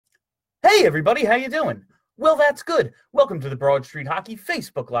Hey everybody, how you doing? Well, that's good. Welcome to the Broad Street Hockey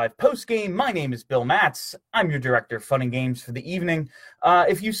Facebook Live postgame. My name is Bill Matz. I'm your director of fun and games for the evening.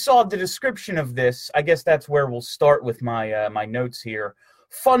 If you saw the description of this, I guess that's where we'll start with my notes here.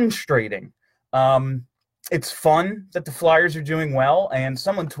 Funstrating. It's fun that the Flyers are doing well, and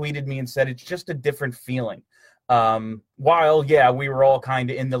someone tweeted me and said it's just a different feeling. While, we were all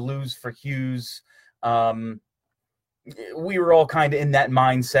kind of in the lose for Hughes, we were all kind of in that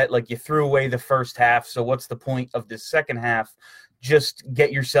mindset, like you threw away the first half, so what's the point of the second half? Just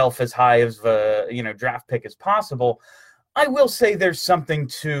get yourself as high as a draft pick as possible. I will say there's something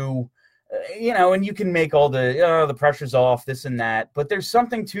to, and you can make all the pressure's off, this and that, but there's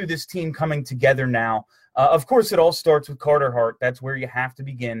something to this team coming together now. Of course, it all starts with Carter Hart. That's where you have to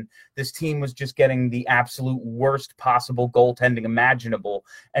begin. This team was just getting the absolute worst possible goaltending imaginable,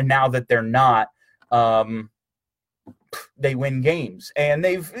 and now that they're not, they win games. And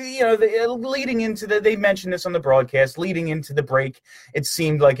they've, leading into they mentioned this on the broadcast, leading into the break, it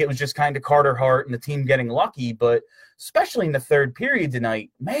seemed like it was just kind of Carter Hart and the team getting lucky, but especially in the third period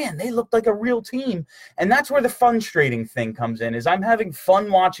tonight, man, they looked like a real team. And that's where the funstrating thing comes in, is I'm having fun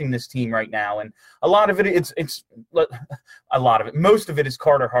watching this team right now. And a lot of it, most of it is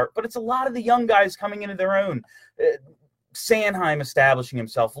Carter Hart, but it's a lot of the young guys coming into their own. Sanheim establishing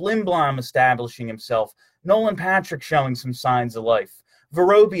himself, Lindblom establishing himself, Nolan Patrick showing some signs of life,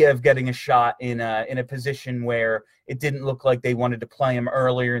 Vorobiev getting a shot in a position where it didn't look like they wanted to play him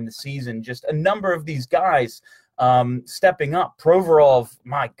earlier in the season. Just a number of these guys stepping up. Provorov,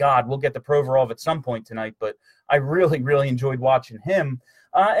 my God, we'll get to Provorov at some point tonight, but I really, really enjoyed watching him.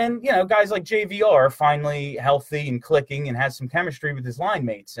 And guys like JVR finally healthy and clicking and has some chemistry with his line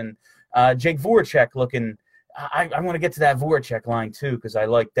mates. And Jake Voracek looking – I want to get to that Voracek line too because I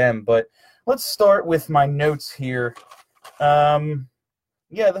like them. But let's start with my notes here. The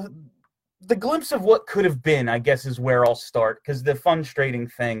glimpse of what could have been, I guess, is where I'll start, because the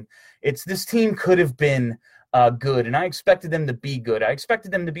funstrating thing, it's this team could have been good, and I expected them to be good. I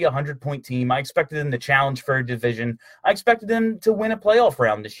expected them to be a 100-point team. I expected them to challenge for a division. I expected them to win a playoff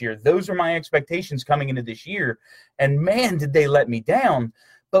round this year. Those are my expectations coming into this year, and man, did they let me down.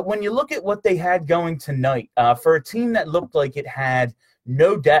 But when you look at what they had going tonight, for a team that looked like it had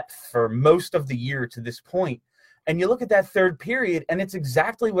no depth for most of the year to this point, and you look at that third period, and it's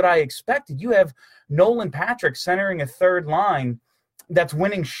exactly what I expected. You have Nolan Patrick centering a third line that's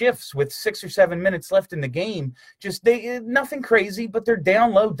winning shifts with 6 or 7 minutes left in the game. Just nothing crazy, but they're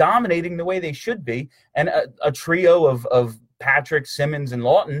down low, dominating the way they should be. And a trio of Patrick, Simmons, and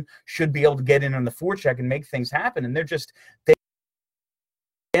Lawton should be able to get in on the forecheck and make things happen. And they're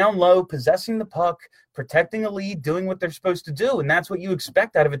down low, possessing the puck, protecting a lead, doing what they're supposed to do. And that's what you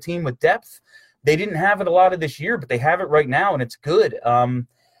expect out of a team with depth. They didn't have it a lot of this year, but they have it right now, and it's good.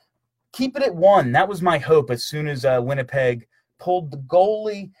 Keep it at 1. That was my hope as soon as Winnipeg pulled the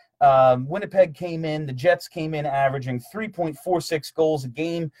goalie. Winnipeg came in. The Jets came in averaging 3.46 goals a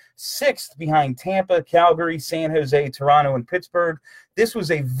game, 6th behind Tampa, Calgary, San Jose, Toronto, and Pittsburgh. This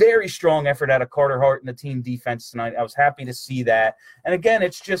was a very strong effort out of Carter Hart and the team defense tonight. I was happy to see that. And again,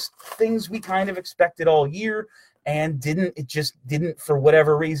 it's just things we kind of expected all year, and it just didn't, for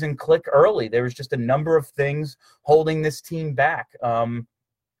whatever reason, click early. There was just a number of things holding this team back.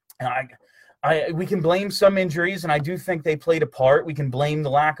 We can blame some injuries, and I do think they played a part. We can blame the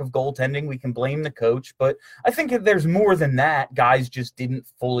lack of goaltending. We can blame the coach. But I think there's more than that. Guys just didn't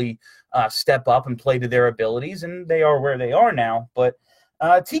fully step up and play to their abilities, and they are where they are now. But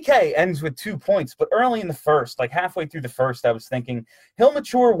TK ends with 2 points. But early in the first, like halfway through the first, I was thinking, he'll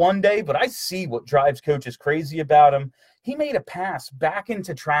mature one day, but I see what drives coaches crazy about him. He made a pass back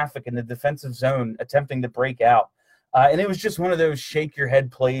into traffic in the defensive zone, attempting to break out. And it was just one of those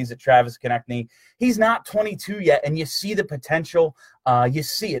shake-your-head plays at Travis Konecny. He's not 22 yet, and you see the potential. You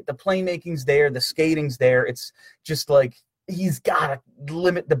see it. The playmaking's there. The skating's there. It's just like he's got to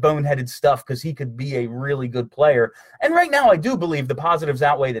limit the boneheaded stuff because he could be a really good player. And right now I do believe the positives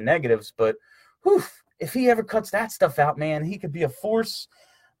outweigh the negatives, but if he ever cuts that stuff out, man, he could be a force.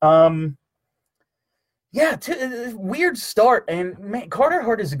 Weird start. And man, Carter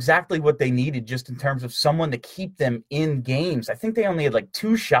Hart is exactly what they needed just in terms of someone to keep them in games. I think they only had like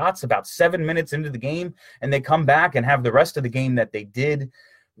 2 shots about 7 minutes into the game, and they come back and have the rest of the game that they did.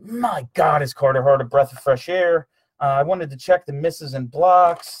 My God, is Carter Hart a breath of fresh air. I wanted to check the misses and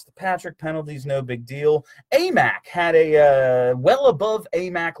blocks. The Patrick penalties, no big deal. Amac had a well above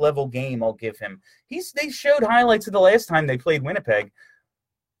Amac level game, I'll give him. They showed highlights of the last time they played Winnipeg.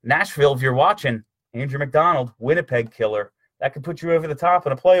 Nashville, if you're watching, Andrew McDonald, Winnipeg killer. That could put you over the top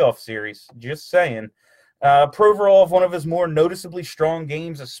in a playoff series. Just saying. Provorov, one of his more noticeably strong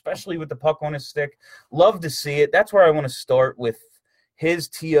games, especially with the puck on his stick. Love to see it. That's where I want to start with his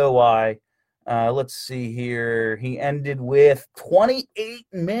TOI. Let's see here. He ended with 28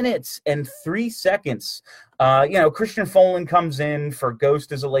 minutes and 3 seconds. Christian Folin comes in for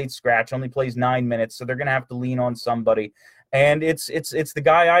Ghost as a late scratch, only plays 9 minutes, so they're going to have to lean on somebody. And it's the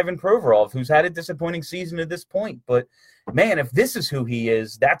guy Ivan Provorov, who's had a disappointing season to this point. But, man, if this is who he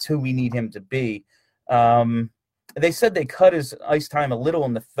is, that's who we need him to be. They said they cut his ice time a little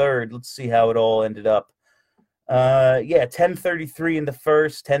in the third. Let's see how it all ended up. 10:33 in the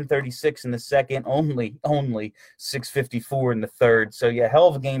first, 10:36 in the second, only 6:54 in the third. So, yeah, hell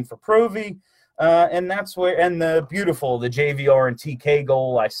of a game for Provy. And that's where – and the JVR and TK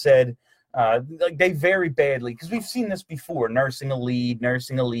goal, I said – they vary badly because we've seen this before. Nursing a lead.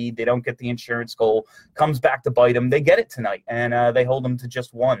 They don't get the insurance goal. Comes back to bite them. They get it tonight, and they hold them to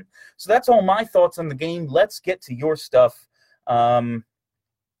just one. So that's all my thoughts on the game. Let's get to your stuff.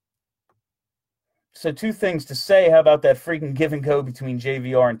 So 2 things to say. How about that freaking give and go between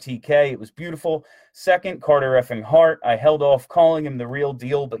JVR and TK? It was beautiful. Second, Carter effing Hart. I held off calling him the real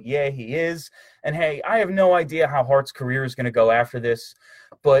deal, but yeah, he is. And hey, I have no idea how Hart's career is going to go after this.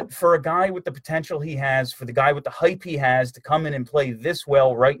 But for a guy with the potential he has, for the guy with the hype he has to come in and play this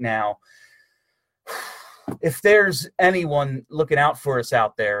well right now, if there's anyone looking out for us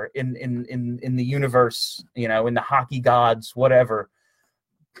out there in the universe, in the hockey gods, whatever,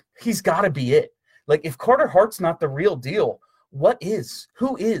 he's got to be it. Like, if Carter Hart's not the real deal, what is?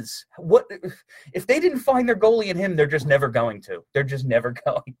 Who is? What? If they didn't find their goalie in him, they're just never going to.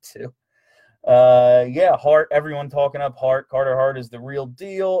 Hart, everyone talking up Hart. Carter Hart is the real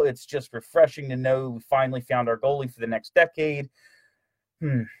deal. It's just refreshing to know we finally found our goalie for the next decade.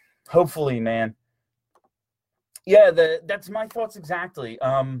 Hopefully, man. Yeah, that's my thoughts exactly.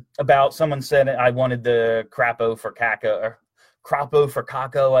 About someone said I wanted the Crapo for Kaka, or Crapo for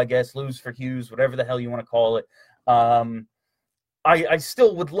Kako, I guess, lose for Hughes, whatever the hell you want to call it. I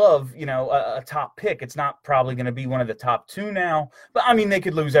still would love, a top pick. It's not probably going to be one of the top 2 now, but I mean, they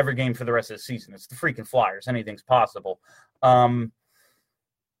could lose every game for the rest of the season. It's the freaking Flyers. Anything's possible. But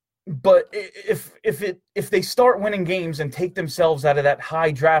if they start winning games and take themselves out of that high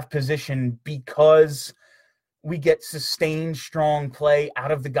draft position because we get sustained strong play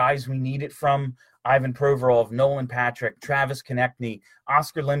out of the guys we need it from, Ivan Provorov, Nolan Patrick, Travis Konechny,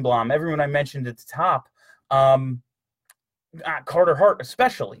 Oscar Lindblom, everyone I mentioned at the top, Carter Hart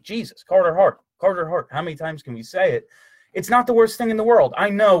especially. Jesus, Carter Hart. How many times can we say it? It's not the worst thing in the world. I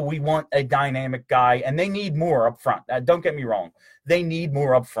know we want a dynamic guy, and they need more up front. Don't get me wrong. They need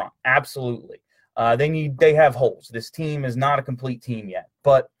more up front. Absolutely. They have holes. This team is not a complete team yet.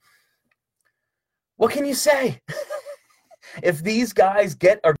 But what can you say? If these guys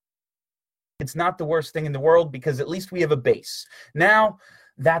it's not the worst thing in the world because at least we have a base. Now,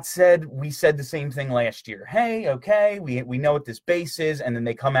 that said, we said the same thing last year. Hey, okay, we know what this base is, and then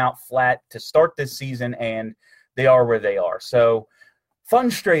they come out flat to start this season, and they are where they are. So,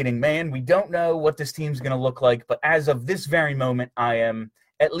 frustrating, man. We don't know what this team's going to look like, but as of this very moment, I am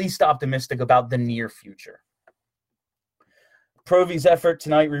at least optimistic about the near future. Provy's effort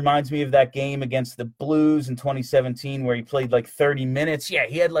tonight reminds me of that game against the Blues in 2017 where he played like 30 minutes. Yeah,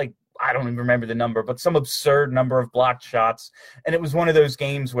 he had I don't even remember the number, but some absurd number of blocked shots. And it was one of those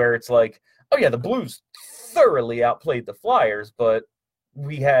games where it's like, oh, yeah, the Blues thoroughly outplayed the Flyers, but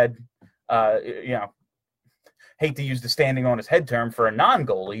we had, hate to use the standing on his head term for a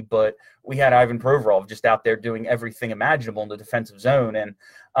non-goalie, but we had Ivan Provorov just out there doing everything imaginable in the defensive zone. And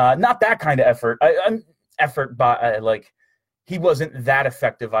not that kind of effort. He wasn't that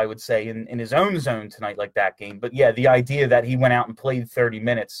effective, I would say, in his own zone tonight like that game. But, yeah, the idea that he went out and played 30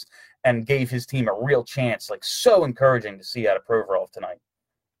 minutes and gave his team a real chance, so encouraging to see out of Provorov tonight.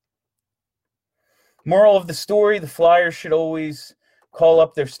 Moral of the story, the Flyers should always call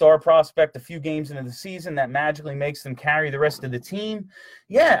up their star prospect a few games into the season. That magically makes them carry the rest of the team.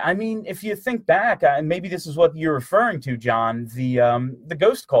 Yeah, I mean, if you think back, maybe this is what you're referring to, John, the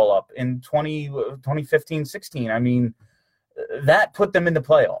Ghost call-up in 2015-16. I mean, that put them in the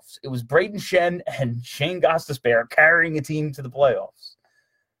playoffs. It was Braden Shen and Shane Gostisbehere carrying a team to the playoffs.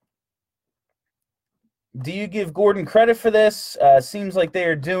 Do you give Gordon credit for this? Seems like they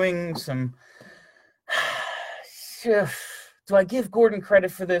are doing some... Do I give Gordon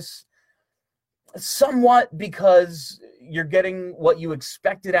credit for this? Somewhat, because you're getting what you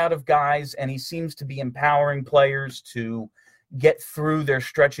expected out of guys, and he seems to be empowering players to get through their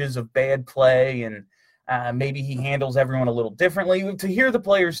stretches of bad play, and maybe he handles everyone a little differently. To hear the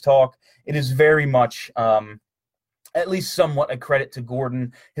players talk, it is very much, at least somewhat, a credit to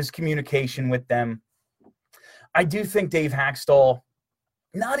Gordon, his communication with them. I do think Dave Haxtell,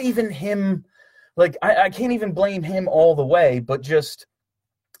 not even him, like I can't even blame him all the way, but just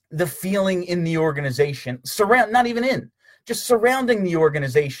the feeling in the organization, just surrounding the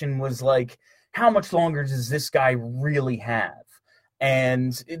organization was like, how much longer does this guy really have?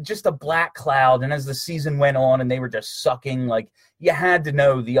 And just a black cloud. And as the season went on and they were just sucking, like you had to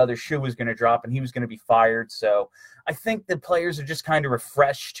know the other shoe was going to drop and he was going to be fired. So I think the players are just kind of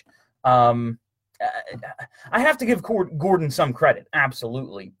refreshed. I have to give Gordon some credit,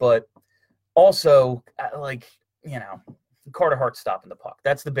 absolutely. But also, Carter Hart stopping the puck.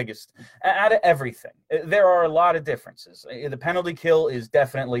 That's the biggest out of everything. There are a lot of differences. The penalty kill is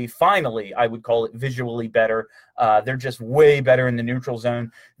definitely, finally, I would call it visually better. They're just way better in the neutral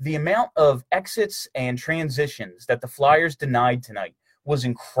zone. The amount of exits and transitions that the Flyers denied tonight was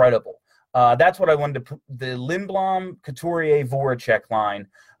incredible. That's what I wanted to put. The Lindblom, Couturier, Voracek line,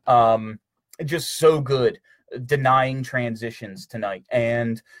 just so good denying transitions tonight.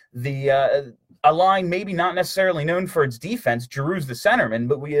 And a line maybe not necessarily known for its defense. Giroux's the centerman,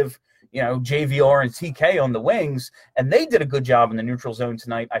 but we have, JVR and TK on the wings, and they did a good job in the neutral zone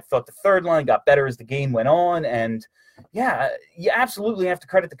tonight. I thought the third line got better as the game went on, and yeah, you absolutely have to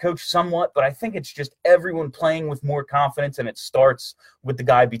credit the coach somewhat, but I think it's just everyone playing with more confidence, and it starts with the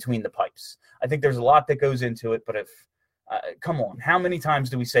guy between the pipes. I think there's a lot that goes into it, but come on, how many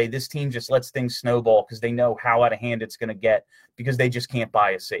times do we say this team just lets things snowball because they know how out of hand it's going to get because they just can't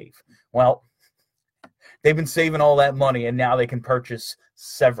buy a save? Well, they've been saving all that money, and now they can purchase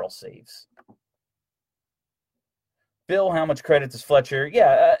several saves. Bill, how much credit does Fletcher?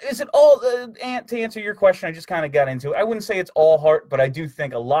 Is it all, to answer your question, I just kind of got into it. I wouldn't say it's all Hart, but I do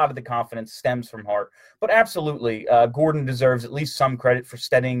think a lot of the confidence stems from Hart. But absolutely, Gordon deserves at least some credit for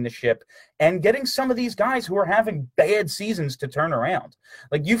steadying the ship and getting some of these guys who are having bad seasons to turn around.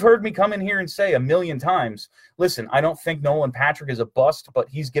 Like, you've heard me come in here and say a million times, listen, I don't think Nolan Patrick is a bust, but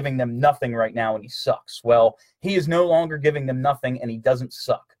he's giving them nothing right now and he sucks. Well, he is no longer giving them nothing and he doesn't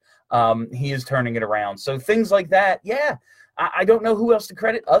suck. He is turning it around. So things like that, I don't know who else to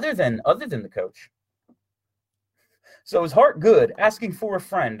credit other than the coach. So is Hart good? Asking for a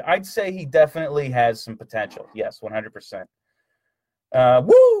friend. I'd say he definitely has some potential. Yes, 100%.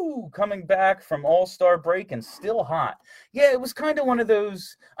 Coming back from All-Star break and still hot. Yeah, it was kind of one of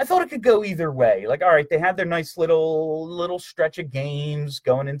those, I thought it could go either way. Like, all right, they had their nice little stretch of games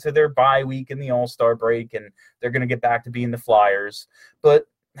going into their bye week in the All-Star break, and they're going to get back to being the Flyers. But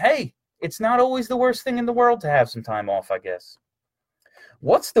hey, it's not always the worst thing in the world to have some time off, I guess.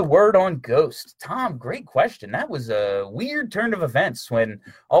 What's the word on Ghost? Tom, great question. That was a weird turn of events when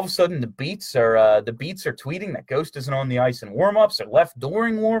all of a sudden the Beats are tweeting that Ghost isn't on the ice in warmups or left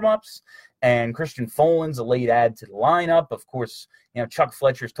during warmups, and Christian Folan's a late add to the lineup. Of course, Chuck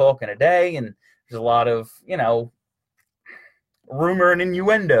Fletcher's talking today, and there's a lot of, rumor and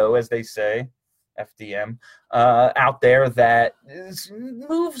innuendo, as they say. FDM out there that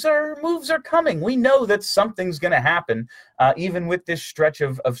moves are coming. We know that something's going to happen. Even with this stretch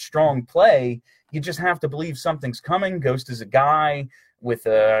of strong play, you just have to believe something's coming. Ghost is a guy with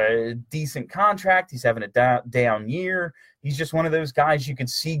a decent contract. He's having a down year. He's just one of those guys you could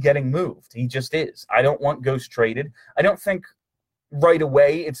see getting moved. He just is. I don't want Ghost traded. I don't think right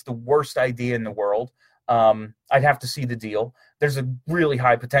away it's the worst idea in the world. I'd have to see the deal. There's a really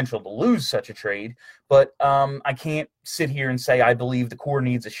high potential to lose such a trade, but I can't sit here and say I believe the core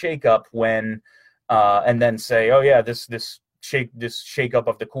needs a shakeup when, and then say, oh yeah, this shakeup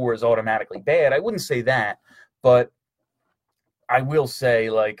of the core is automatically bad. I wouldn't say that, but I will say,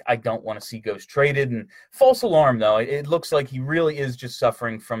 like, I don't want to see Ghost traded. And false alarm, though. It looks like he really is just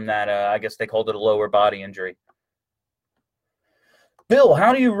suffering from that. I guess they called it a lower body injury. Bill,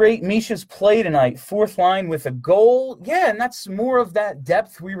 how do you rate Misha's play tonight? Fourth line with a goal? Yeah, and that's more of that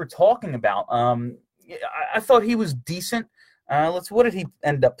depth we were talking about. I thought he was decent. What did he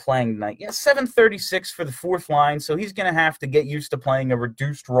end up playing tonight? Yeah, 736 for the fourth line, so he's going to have to get used to playing a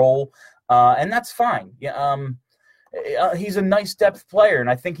reduced role, and that's fine. Yeah, he's a nice depth player, and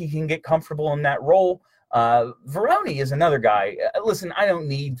I think he can get comfortable in that role. Veroni is another guy. Listen, I don't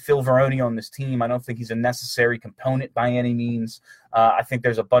need Phil Veroni on this team. I don't think he's a necessary component by any means. I think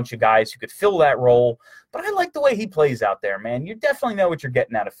there's a bunch of guys who could fill that role, but I like the way he plays out there, man. You definitely know what you're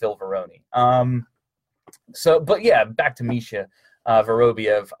getting out of Phil Veroni. But yeah, back to Misha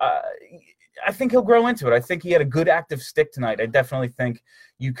Vorobiev. I think he'll grow into it. I think he had a good active stick tonight. I definitely think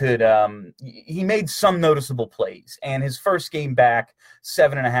you could he made some noticeable plays. And his first game back,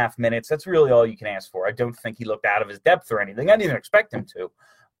 7.5 minutes, that's really all you can ask for. I don't think he looked out of his depth or anything. I didn't even expect him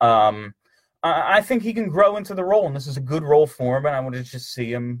to. I think he can grow into the role, and this is a good role for him, and I want to just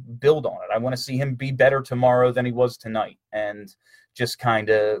see him build on it. I want to see him be better tomorrow than he was tonight and just kind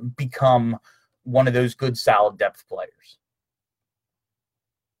of become one of those good, solid depth players.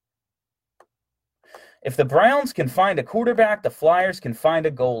 If the Browns can find a quarterback, the Flyers can find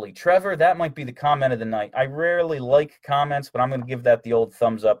a goalie. Trevor, that might be the comment of the night. I rarely like comments, but I'm going to give that the old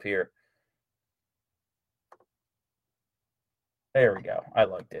thumbs up here. There we go. I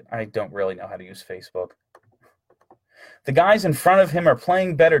liked it. I don't really know how to use Facebook. The guys in front of him are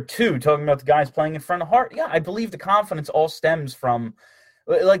playing better too. Talking about the guys playing in front of Hart. Yeah, I believe the confidence all stems from,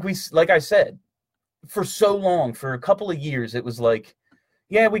 like I said, for so long, for a couple of years, it was like,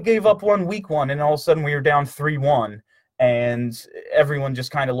 yeah, we gave up week one, and all of a sudden we were down 3-1, and everyone just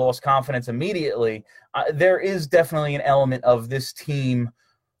kind of lost confidence immediately. There is definitely an element of this team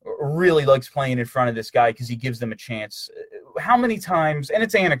really likes playing in front of this guy because he gives them a chance. How many times, and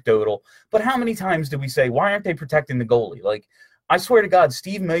it's anecdotal, but how many times do we say, why aren't they protecting the goalie? Like, I swear to God,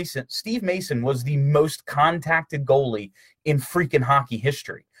 Steve Mason was the most contacted goalie in freaking hockey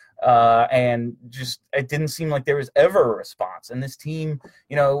history. And just, it didn't seem like there was ever a response. And this team,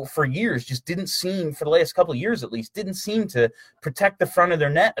 for years just didn't seem, for the last couple of years at least, didn't seem to protect the front of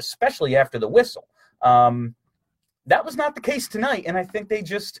their net, especially after the whistle. That was not the case tonight, and I think they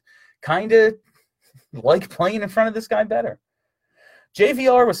just kind of like playing in front of this guy better.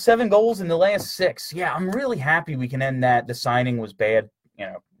 JVR with 7 goals in the last 6. Yeah, I'm really happy we can end that. The signing was bad,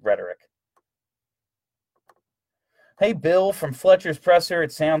 rhetoric. Hey, Bill, from Fletcher's presser,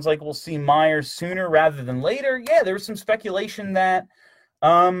 it sounds like we'll see Myers sooner rather than later. Yeah, there was some speculation that,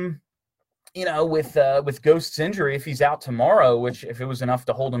 with Ghost's injury, if he's out tomorrow, which if it was enough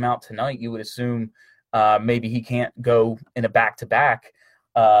to hold him out tonight, you would assume maybe he can't go in a back-to-back.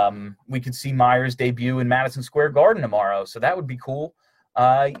 We could see Myers debut in Madison Square Garden tomorrow, so that would be cool.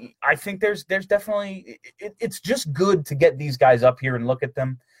 I think there's definitely it's just good to get these guys up here and look at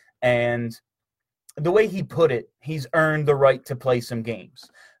them. And the way he put it, he's earned the right to play some games.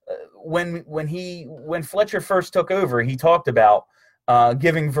 When Fletcher first took over, he talked about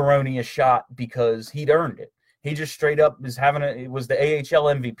giving Veroni a shot because he'd earned it. He just straight up was the AHL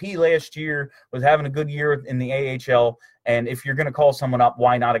MVP last year, was having a good year in the AHL. And if you're going to call someone up,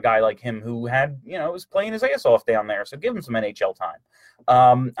 why not a guy like him who had, was playing his ass off down there? So give him some NHL time.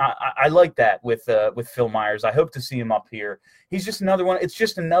 I like that with Phil Myers. I hope to see him up here. He's just another one. It's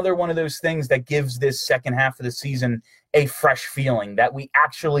just another one of those things that gives this second half of the season a fresh feeling that we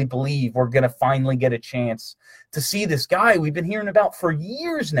actually believe we're going to finally get a chance to see this guy we've been hearing about for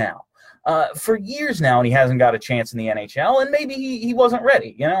years now. And he hasn't got a chance in the NHL, and maybe he wasn't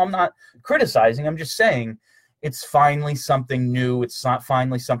ready. I'm not criticizing. I'm just saying it's finally something new. It's not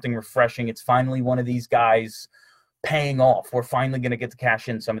finally something refreshing. It's finally one of these guys paying off. We're finally going to get to cash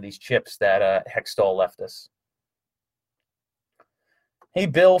in some of these chips that Hextall left us. Hey,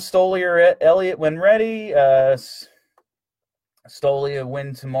 Bill, Stoli or Elliott when ready. Stoli a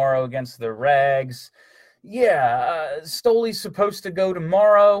win tomorrow against the Rags. Yeah, Stoli's supposed to go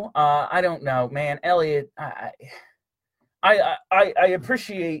tomorrow. I don't know, man. Elliott, I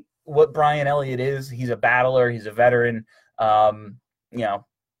appreciate what Brian Elliott is. He's a battler. He's a veteran.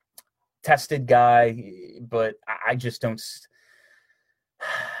 Tested guy, but I just don't.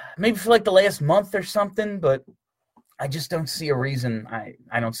 Maybe for like the last month or something, but I just don't see a reason.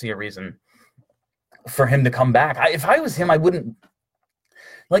 I don't see a reason for him to come back. If I was him, I wouldn't.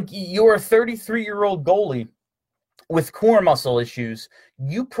 Like, you're a 33-year-old goalie with core muscle issues.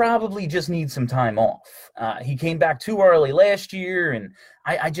 You probably just need some time off. He came back too early last year, and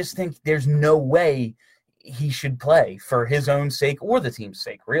I just think there's no way he should play for his own sake or the team's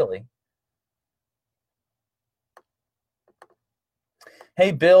sake, really.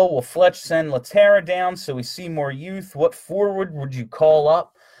 Hey, Bill, will Fletch send Laterra down so we see more youth? What forward would you call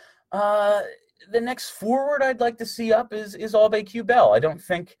up? The next forward I'd like to see up is Aube-Kubel. I don't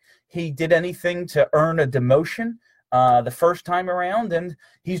think he did anything to earn a demotion the first time around, and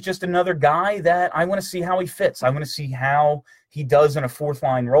he's just another guy that I want to see how he fits. I want to see how he does in a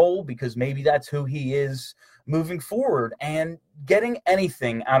fourth-line role, because maybe that's who he is moving forward. And getting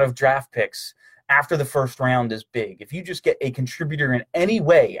anything out of draft picks after the first round is big. If you just get a contributor in any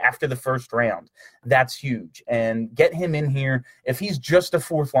way after the first round, that's huge. And get him in here. If he's just a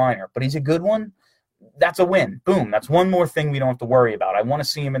fourth liner, but he's a good one, that's a win. Boom. That's one more thing we don't have to worry about. I want to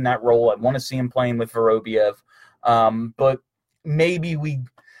see him in that role. I want to see him playing with Vorobiev. But maybe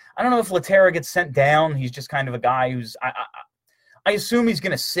I don't know if Laterra gets sent down. He's just kind of a guy who's, I assume he's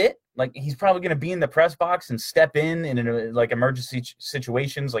going to sit. Like, he's probably going to be in the press box and step in like emergency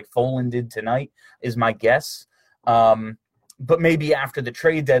situations like Folan did tonight is my guess. but maybe after the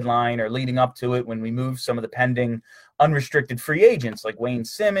trade deadline or leading up to it, when we move some of the pending unrestricted free agents like Wayne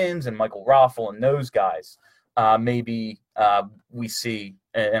Simmons and Michael Raffle and those guys, maybe we see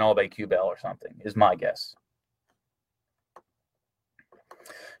an Aube-Kubel or something, is my guess.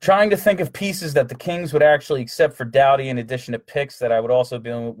 Trying to think of pieces that the Kings would actually accept for Doughty in addition to picks that I would also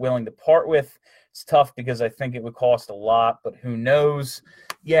be willing to part with. It's tough because I think it would cost a lot, but who knows?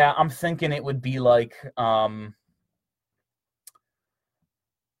 Yeah, I'm thinking it would be like, to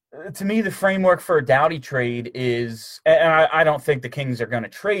me, the framework for a Doughty trade is, and I don't think the Kings are going to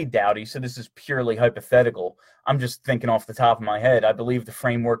trade Doughty, so this is purely hypothetical. I'm just thinking off the top of my head. I believe the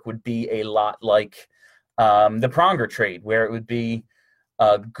framework would be a lot like the Pronger trade, where it would be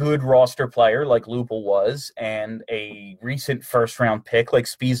a good roster player like Lupul was, and a recent first-round pick like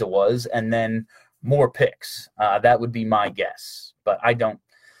Spiza was, and then more picks. That would be my guess. But I don't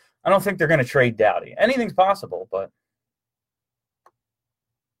think they're going to trade Doughty. Anything's possible, but...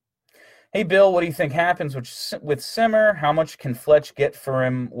 Hey, Bill, what do you think happens with Simmer? How much can Fletch get for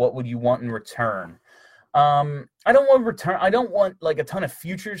him? What would you want in return? I don't want like a ton of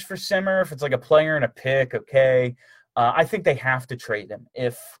futures for Simmer. If it's like a player and a pick, okay. I think they have to trade him.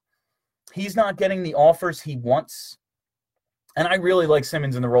 If he's not getting the offers he wants, and I really like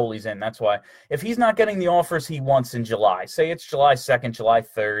Simmons in the role he's in, that's why. If he's not getting the offers he wants in July, say it's July 2nd, July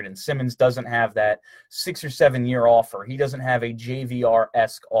 3rd, and Simmons doesn't have that 6 or 7 year offer, he doesn't have a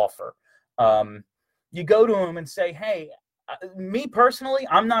JVR-esque offer, you go to him and say, hey, me personally,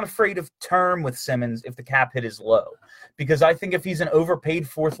 I'm not afraid of term with Simmons if the cap hit is low, because I think if he's an overpaid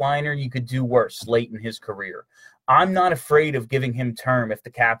fourth liner, you could do worse late in his career. I'm not afraid of giving him term if the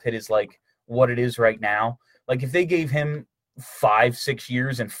cap hit is like what it is right now. Like if they gave him 5-6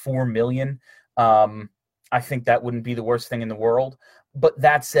 years and $4 million, I think that wouldn't be the worst thing in the world. But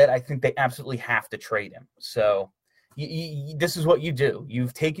that said, I think they absolutely have to trade him. So this is what you do.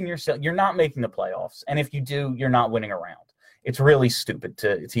 You've taken yourself. You're not making the playoffs, and if you do, you're not winning a round. It's really stupid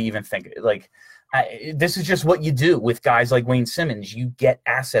to even think like. This is just what you do with guys like Wayne Simmons. You get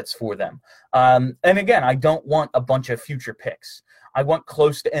assets for them. And again, I don't want a bunch of future picks. I want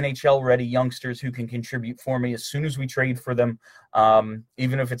close to NHL-ready youngsters who can contribute for me as soon as we trade for them,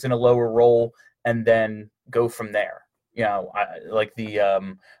 even if it's in a lower role, and then go from there. You know, like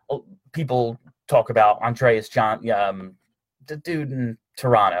the people talk about Andreas the dude in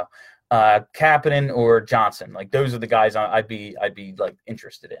Toronto, Kapanen or Johnson. Like those are the guys I'd be like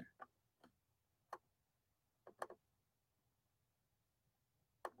interested in.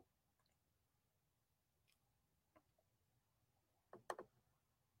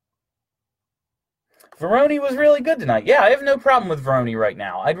 Veroni was really good tonight. Yeah, I have no problem with Veroni right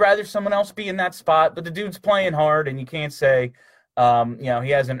now. I'd rather someone else be in that spot, but the dude's playing hard, and you can't say, he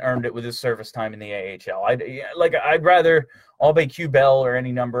hasn't earned it with his service time in the AHL. I'd rather Aube-Kubel or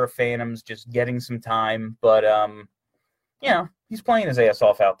any number of Phantoms just getting some time, but he's playing his ass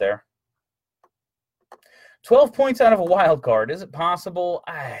off out there. 12 points out of a wild card. Is it possible?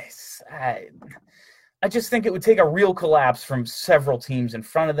 I just think it would take a real collapse from several teams in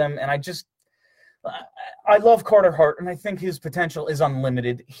front of them, and I love Carter Hart, and I think his potential is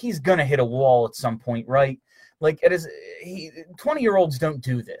unlimited. He's going to hit a wall at some point, right? Like 20-year-olds don't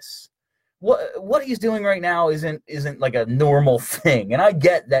do this. What he's doing right now isn't like a normal thing. And I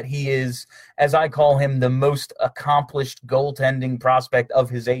get that he is, as I call him, the most accomplished goaltending prospect of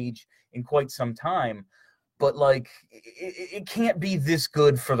his age in quite some time. But like, it can't be this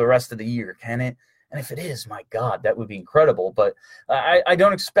good for the rest of the year, can it? And if it is, my God, that would be incredible. But I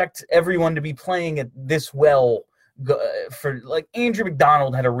don't expect everyone to be playing it this well. For like Andrew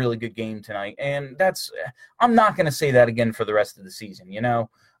McDonald had a really good game tonight, and I'm not going to say that again for the rest of the season, you know.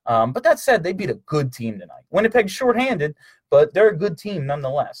 But that said, they beat a good team tonight. Winnipeg's shorthanded, but they're a good team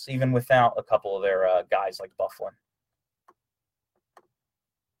nonetheless, even without a couple of their guys like Byfuglien.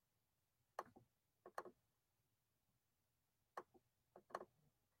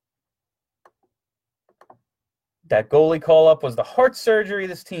 That goalie call-up was the heart surgery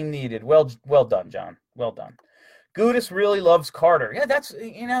this team needed. Well done, John. Well done. Gudas really loves Carter.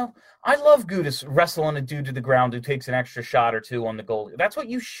 Yeah, I love Gudas wrestling a dude to the ground who takes an extra shot or two on the goalie. That's what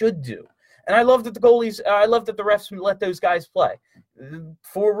you should do. And I love that the refs let those guys play.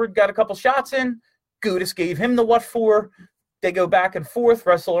 Forward got a couple shots in. Gudas gave him the what for. They go back and forth,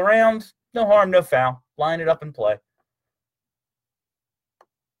 wrestle around. No harm, no foul. Line it up and play.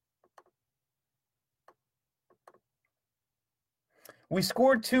 We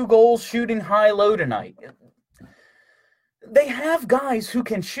scored 2 goals shooting high-low tonight. They have guys who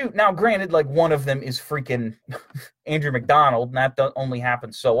can shoot. Now, granted, like one of them is freaking Andrew McDonald, and that only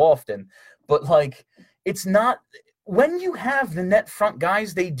happens so often. But, like, it's not when you have the net front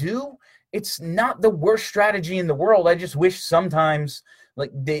guys they do, it's not the worst strategy in the world. I just wish sometimes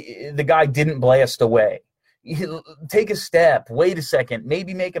like the guy didn't blast away. Take a step, wait a second,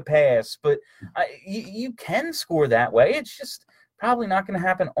 maybe make a pass, but you can score that way. It's just probably not going to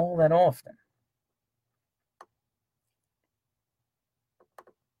happen all that often.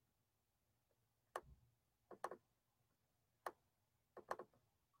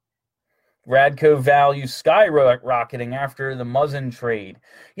 Radko value skyrocketing after the Muzzin trade.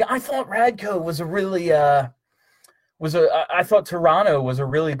 Yeah, I thought Radko was a really I thought Toronto was a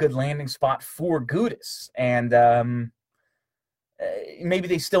really good landing spot for Gudas, and maybe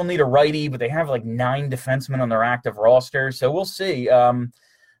they still need a righty, but they have like 9 defensemen on their active roster, so we'll see. I'm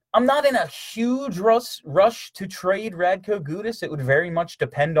not in a huge rush to trade Radko Gudas. It would very much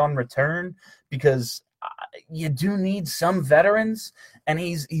depend on return because you do need some veterans, and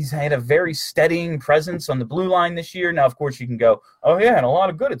he's had a very steadying presence on the blue line this year. Now, of course, you can go, oh yeah, and a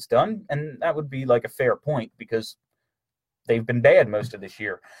lot of good it's done, and that would be like a fair point because they've been bad most of this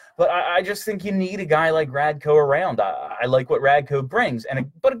year. But I just think you need a guy like Radko around. I like what Radko brings,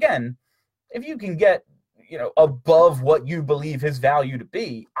 but again, if you can get above what you believe his value to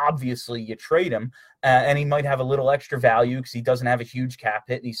be, obviously you trade him, and he might have a little extra value because he doesn't have a huge cap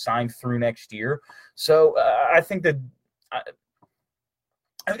hit and he's signed through next year. So I think that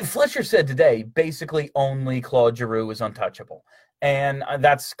Fletcher said today basically only Claude Giroux is untouchable, and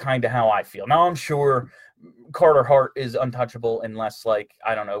that's kind of how I feel. Now I'm sure Carter Hart is untouchable unless, like,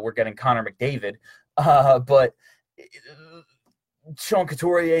 I don't know, we're getting Connor McDavid, but Sean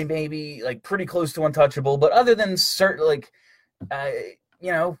Couturier maybe like pretty close to untouchable, but other than certain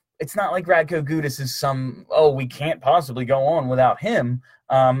it's not like Radko Gudas is we can't possibly go on without him.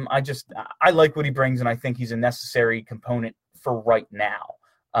 I like what he brings, and I think he's a necessary component for right now.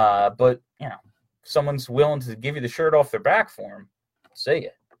 But if someone's willing to give you the shirt off their back for him, say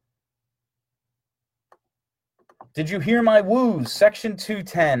it. Did you hear my woos? Section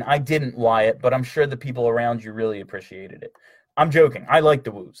 210. I didn't, Wyatt, but I'm sure the people around you really appreciated it. I'm joking. I like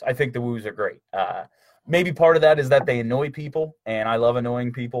the woos. I think the woos are great. Maybe part of that is that they annoy people, and I love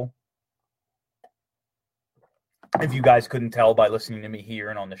annoying people. If you guys couldn't tell by listening to me here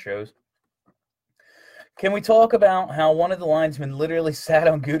and on the shows. Can we talk about how one of the linesmen literally sat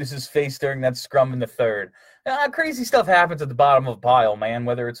on Gudas' face during that scrum in the third? Crazy stuff happens at the bottom of a pile, man,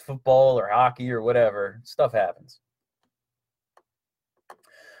 whether it's football or hockey or whatever. Stuff happens.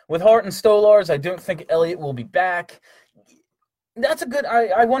 With Hart and Stolarz, I don't think Elliott will be back. That's a good –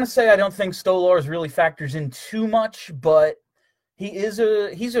 I want to say I don't think Stolarz really factors in too much, but he's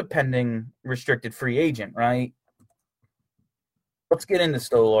a pending restricted free agent, right? Let's get into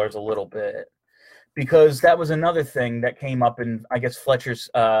Stolarz a little bit because that was another thing that came up in, I guess, Fletcher's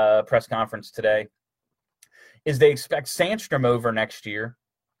press conference today is they expect Sandstrom over next year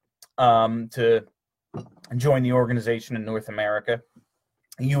to join the organization in North America.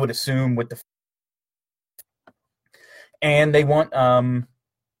 You would assume with the and they want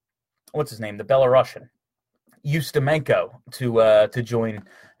what's his name, the Belarusian Ustimenko to join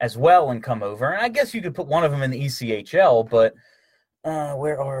as well and come over. And I guess you could put one of them in the ECHL, but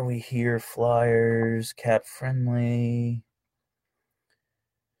where are we here? Flyers, cap friendly.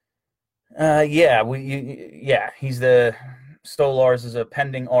 He's the Stolarz is a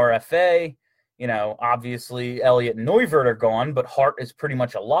pending RFA. Obviously Elliott and Neuvirth are gone, but Hart is pretty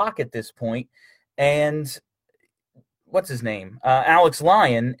much a lock at this point. And what's his name? Alex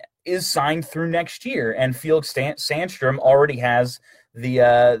Lyon is signed through next year, and Felix Sandstrom already has the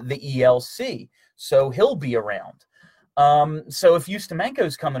ELC, so he'll be around. So if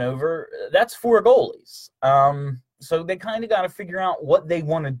Ustimenko's coming over, that's 4 goalies. So they kind of got to figure out what they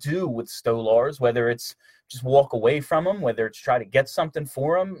want to do with Stolarz, whether it's just walk away from him, whether it's try to get something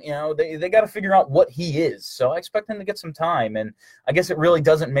for him. They got to figure out what he is. So I expect him to get some time, and I guess it really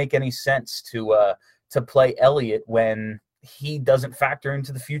doesn't make any sense to play Elliott when he doesn't factor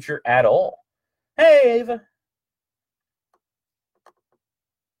into the future at all. Hey, Ava.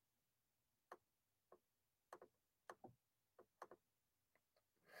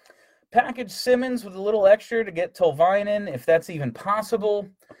 Package Simmons with a little extra to get Tolvainen, if that's even possible.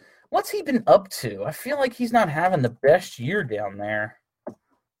 What's he been up to? I feel like he's not having the best year down there.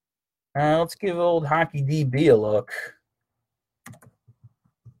 Let's give old Hockey DB a look.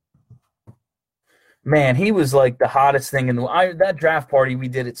 Man, he was like the hottest thing in that draft party we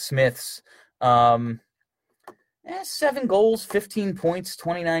did at Smith's. 7 goals, 15 points,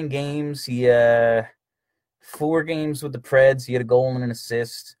 29 games. He 4 games with the Preds. He had a goal and an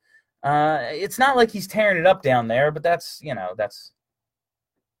assist. It's not like he's tearing it up down there, but that's.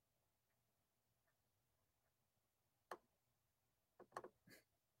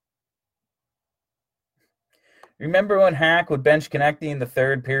 Remember when Hack would bench Konechny in the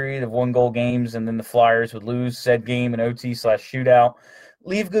third period of 1-goal games, and then the Flyers would lose said game in OT/shootout?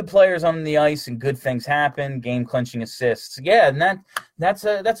 Leave good players on the ice and good things happen. Game-clinching assists. Yeah, and that's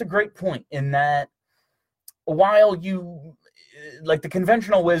a great point in that while you like the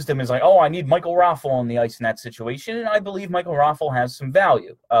conventional wisdom is like, oh, I need Michael Raffl on the ice in that situation, and I believe Michael Raffl has some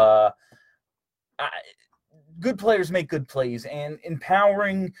value. Good players make good plays, and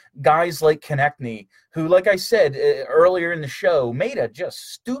empowering guys like Konechny, who, like I said earlier in the show, made a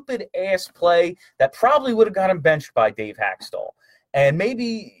just stupid-ass play that probably would have got him benched by Dave Haxtell. And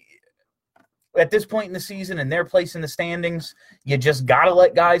maybe at this point in the season and their place in the standings, you just got to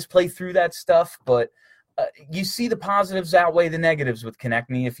let guys play through that stuff. But you see the positives outweigh the negatives with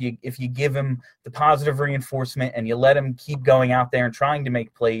Konechny if you give him the positive reinforcement and you let him keep going out there and trying to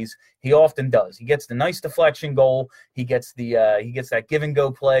make plays. He often does. He gets the nice deflection goal. He gets that give and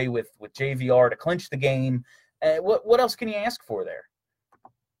go play with JVR to clinch the game. What else can you ask for there?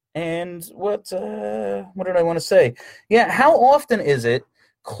 And what did I want to say? Yeah, how often is it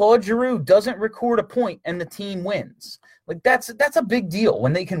Claude Giroux doesn't record a point and the team wins? Like that's a big deal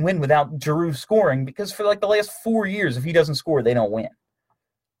when they can win without Giroux scoring, because for like the last 4 years, if he doesn't score, they don't win.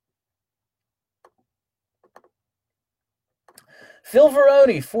 Phil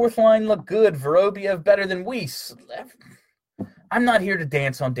Verodi, fourth line looked good. Vorobiev better than Weiss. I'm not here to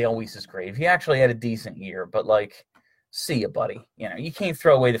dance on Dale Weiss's grave. He actually had a decent year, but like, see ya, buddy. You know, you can't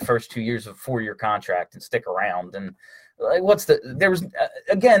throw away the first 2 years of a 4-year contract and stick around. And like, there was,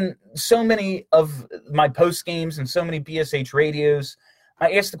 again, so many of my post games and so many BSH radios,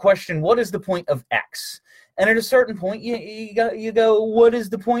 I asked the question, what is the point of X? And at a certain point, you go, what is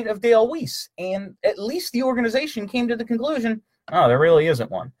the point of Dale Weiss? And at least the organization came to the conclusion, oh, there really isn't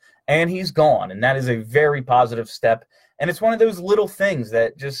one. And he's gone. And that is a very positive step. And it's one of those little things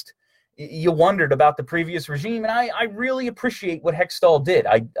that just you wondered about the previous regime. And I really appreciate what Hextall did.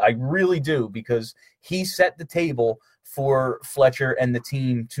 I really do, because he set the table for Fletcher and the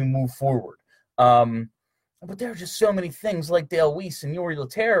team to move forward. But there are just so many things like Dale Weiss and Jori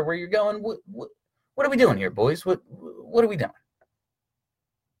Lehtera where you're going, what are we doing here, boys? What are we doing?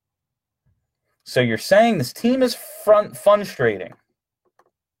 So you're saying this team is frustrating.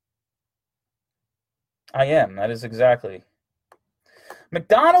 I am. That is exactly.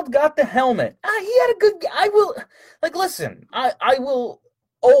 McDonald got the helmet. He had a good. Listen. I will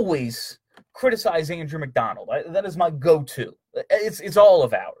always criticize Andrew McDonald. That is my go-to. It's all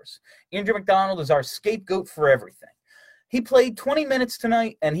of ours. Andrew McDonald is our scapegoat for everything. He played 20 minutes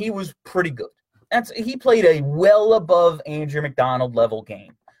tonight, and he was pretty good. He played a well above Andrew McDonald level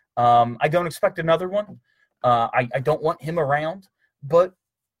game. I don't expect another one. I don't want him around, but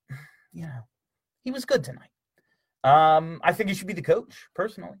he was good tonight. I think he should be the coach,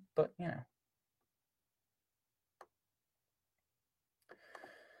 personally, but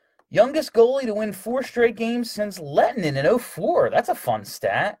Youngest goalie to win 4 straight games since Lettinen in 2004. That's a fun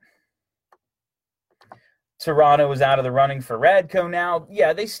stat. Toronto is out of the running for Radko now.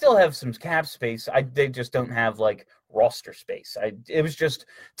 Yeah, they still have some cap space. They just don't have, roster space. It was just,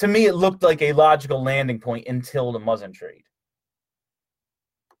 to me, it looked like a logical landing point until the Muzzin trade.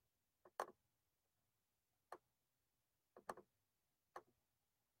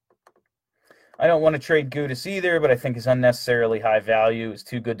 I don't want to trade Gudas either, but I think his unnecessarily high value is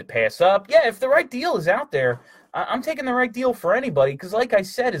too good to pass up. Yeah, if the right deal is out there, I'm taking the right deal for anybody, because like I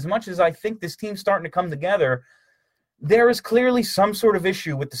said, as much as I think this team's starting to come together, there is clearly some sort of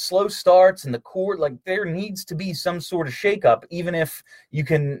issue with the slow starts and the core. There needs to be some sort of shakeup, even if you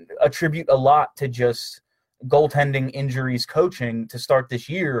can attribute a lot to just goaltending, injuries, coaching to start this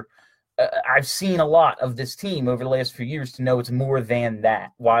year. I've seen a lot of this team over the last few years to know it's more than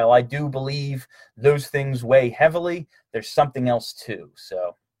that. While I do believe those things weigh heavily, there's something else too.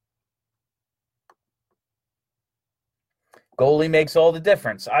 So goalie makes all the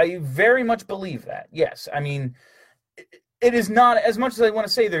difference. I very much believe that. Yes. I mean, it is not, as much as I want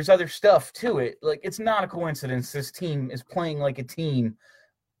to say there's other stuff to it, it's not a coincidence this team is playing like a team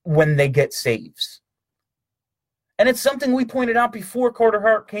when they get saves. And it's something we pointed out before Carter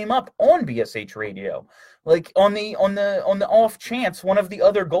Hart came up on BSH radio. On the off chance one of the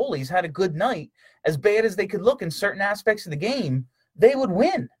other goalies had a good night, as bad as they could look in certain aspects of the game, they would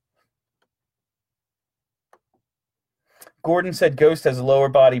win. Gordon said Ghost has a lower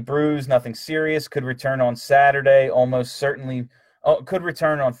body bruise, nothing serious, could return on Saturday, almost certainly. Could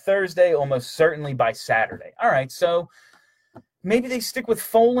return on Thursday, almost certainly by Saturday. All right, so maybe they stick with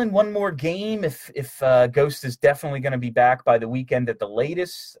Folan one more game if Ghost is definitely going to be back by the weekend at the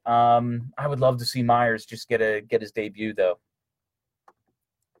latest. I would love to see Myers just get his debut, though.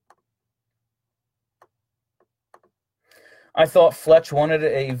 I thought Fletch wanted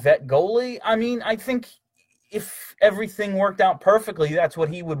a vet goalie. I mean, I think if everything worked out perfectly, that's what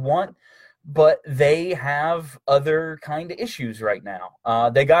he would want. But they have other kind of issues right now.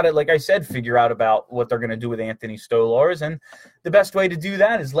 They got to, like I said, figure out about what they're going to do with Anthony Stolarz. And the best way to do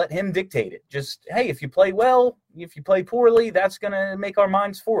that is let him dictate it. Just, hey, if you play well, if you play poorly, that's going to make our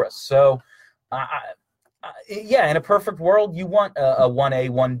minds for us. So, yeah, in a perfect world, you want a 1A,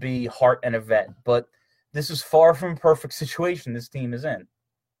 1B, Hart, and a vet. But this is far from a perfect situation this team is in.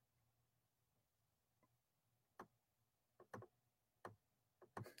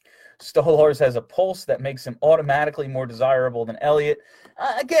 Stolarz has a pulse that makes him automatically more desirable than Elliott.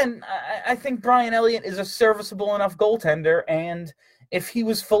 Again, I think Brian Elliott is a serviceable enough goaltender, and if he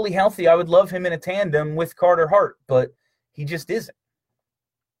was fully healthy, I would love him in a tandem with Carter Hart, but he just isn't.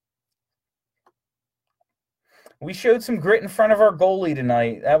 We showed some grit in front of our goalie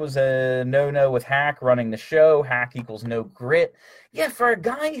tonight. That was a no-no with Hack running the show. Hack equals no grit. Yeah, for a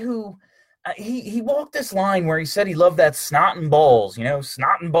guy who he walked this line where he said he loved that snot and balls,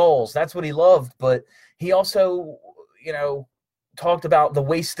 snot and balls. That's what he loved. But he also, talked about the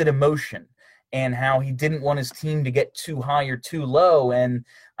wasted emotion and how he didn't want his team to get too high or too low. And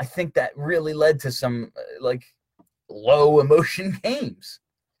I think that really led to some low emotion games.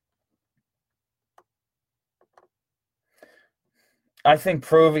 I think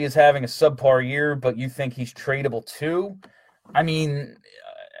Provy is having a subpar year, but you think he's tradable too? I mean,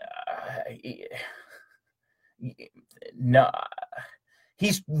 no,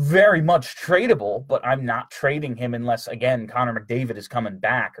 he's very much tradable, but I'm not trading him unless, again, Connor McDavid is coming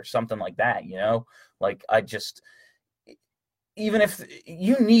back or something like that, even if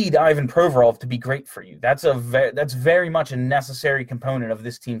you need Ivan Provorov to be great for you, that's very much a necessary component of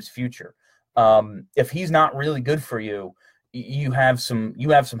this team's future. If he's not really good for you, you have some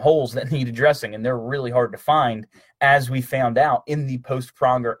holes that need addressing, and they're really hard to find, as we found out in the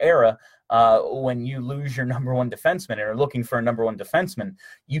post-Pronger era. When you lose your number one defenseman and are looking for a number one defenseman,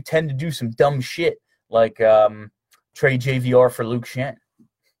 you tend to do some dumb shit like trade JVR for Luke Schenn.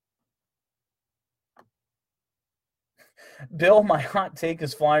 Bill, my hot take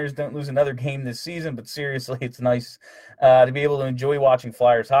is Flyers don't lose another game this season, but seriously, it's nice to be able to enjoy watching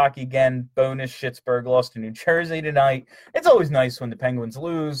Flyers hockey again. Bonus, Schittsburg lost to New Jersey tonight. It's always nice when the Penguins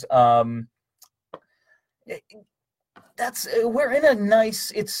lose. We're in a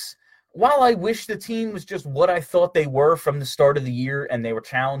nice, while I wish the team was just what I thought they were from the start of the year and they were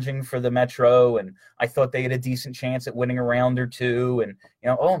challenging for the Metro and I thought they had a decent chance at winning a round or two and,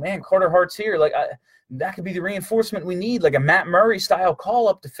 oh man, Carter Hart's here. That could be the reinforcement we need, like a Matt Murray style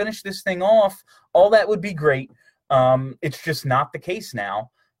call-up to finish this thing off. All that would be great. It's just not the case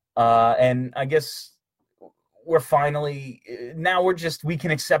now. And I guess we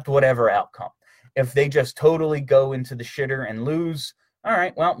can accept whatever outcome. If they just totally go into the shitter and lose, all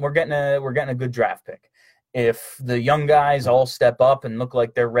right, well, we're getting a good draft pick. If the young guys all step up and look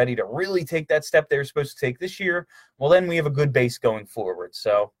like they're ready to really take that step they were supposed to take this year, well, then we have a good base going forward.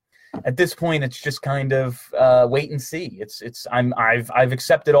 So at this point, it's just kind of wait and see. I've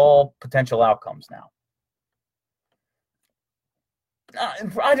accepted all potential outcomes now.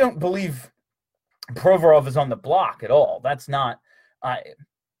 I don't believe Provorov is on the block at all. That's not.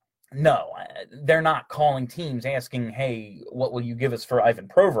 No, they're not calling teams asking, hey, what will you give us for Ivan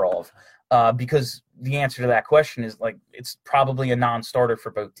Provorov? Because the answer to that question is it's probably a non-starter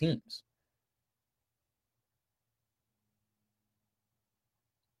for both teams.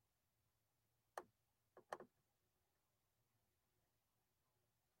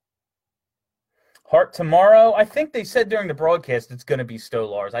 Hart tomorrow. I think they said during the broadcast it's going to be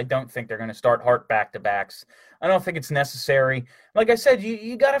Stolarz. I don't think they're going to start Hart back-to-backs. I don't think it's necessary. Like I said,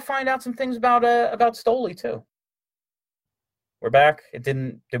 you got to find out some things about Stoley too. We're back.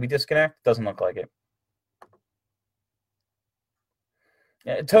 Did we disconnect? Doesn't look like it.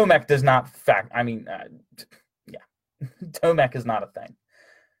 Yeah, Tomek does not Tomek is not a thing.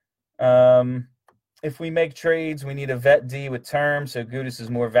 If we make trades, we need a vet D with terms, so Gudas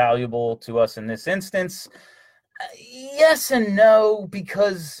is more valuable to us in this instance. Yes and no,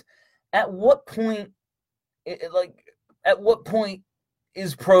 because at what point is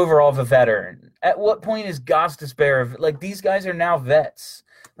Provorov a veteran? At what point is Gostisbehere? These guys are now vets.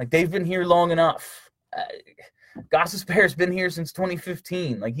 They've been here long enough. Gostisbehere's been here since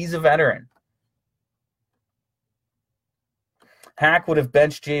 2015. He's a veteran. Hack would have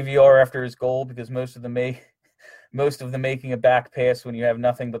benched JVR after his goal because most of the most of the making a back pass when you have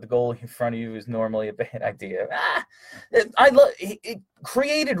nothing but the goalie in front of you is normally a bad idea. It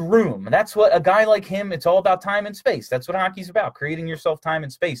created room. That's what a guy like him, it's all about time and space. That's what hockey's about, creating yourself time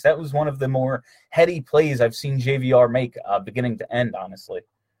and space. That was one of the more heady plays I've seen JVR make beginning to end, honestly.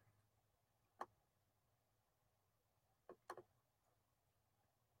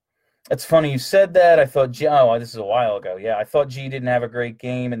 It's funny you said that. I thought, this is a while ago. Yeah, I thought G didn't have a great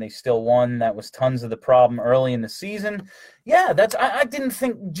game, and they still won. That was tons of the problem early in the season. Yeah, I didn't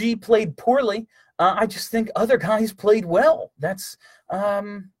think G played poorly. I just think other guys played well. That's,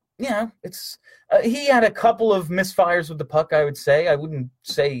 it's he had a couple of misfires with the puck, I would say. I wouldn't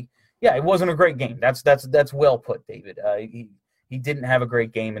say, it wasn't a great game. That's well put, David. He didn't have a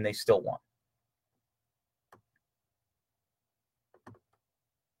great game, and they still won.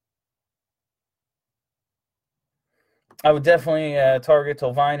 I would definitely target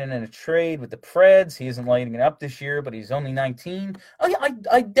Tolvanen in a trade with the Preds. He isn't lighting it up this year, but he's only 19. Oh yeah,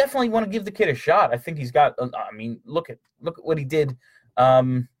 I definitely want to give the kid a shot. I think he's got. Look at what he did.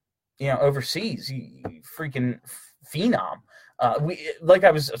 Overseas, he freaking phenom. Like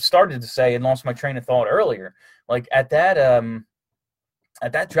I was started to say and lost my train of thought earlier. Like at that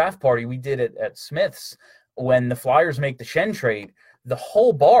draft party we did at Smith's when the Flyers make the Schenn trade. The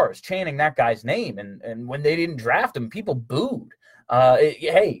whole bar is chanting that guy's name, and when they didn't draft him, people booed.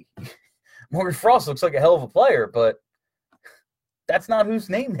 Hey, Morgan Frost looks like a hell of a player, but that's not whose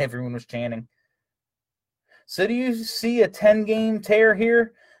name everyone was chanting. So do you see a 10-game tear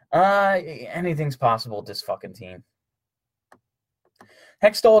here? Anything's possible with this fucking team.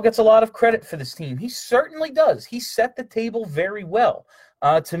 Hextall gets a lot of credit for this team. He certainly does. He set the table very well.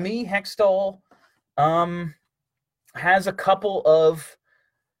 To me, Hextall has a couple of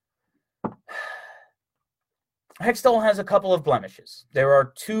blemishes. There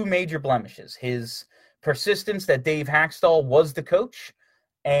are two major blemishes. His persistence that Dave Hakstol was the coach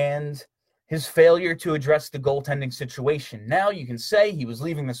and his failure to address the goaltending situation. Now you can say he was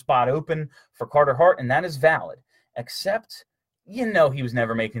leaving the spot open for Carter Hart, and that is valid, except he was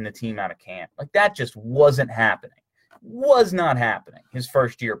never making the team out of camp. Like, that just wasn't happening. Was not happening. His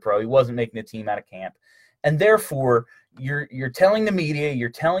first year pro, he wasn't making the team out of camp. And therefore, you're telling the media, you're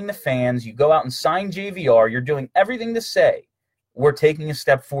telling the fans, you go out and sign JVR, you're doing everything to say, we're taking a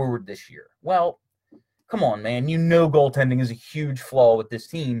step forward this year. Well, come on, man. Goaltending is a huge flaw with this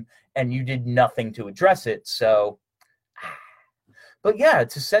team, and you did nothing to address it. So, but yeah,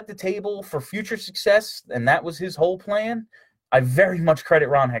 to set the table for future success, and that was his whole plan, I very much credit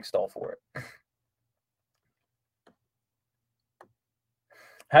Ron Hextall for it.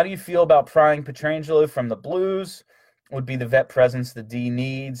 How do you feel about prying Pietrangelo from the Blues? Would be the vet presence the D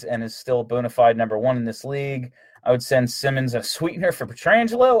needs and is still a bona fide number one in this league. I would send Simmons a sweetener for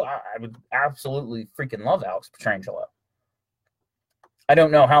Pietrangelo. I would absolutely freaking love Alex Pietrangelo. I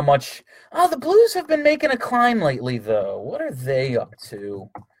don't know how much. The Blues have been making a climb lately, though. What are they up to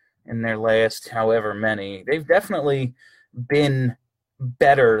in their last however many? They've definitely been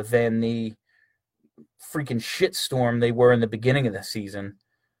better than the freaking shitstorm they were in the beginning of the season.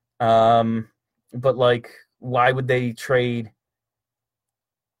 But why would they trade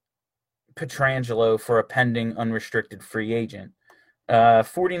Pietrangelo for a pending unrestricted free agent?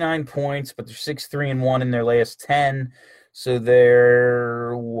 49 points, but they're 6-3-1 in their last 10. So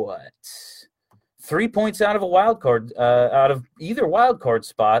they're 3 points out of a wild card, out of either wild card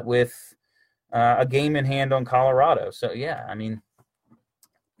spot with a game in hand on Colorado. So yeah,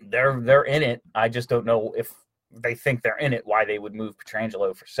 they're in it. I just don't know if they think they're in it, why they would move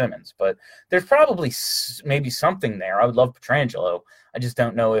Pietrangelo for Simmons. But there's probably maybe something there. I would love Pietrangelo. I just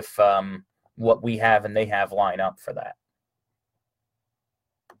don't know if what we have and they have line up for that.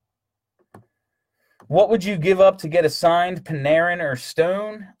 What would you give up to get assigned, Panarin or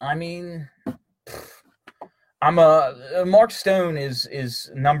Stone? Mark Stone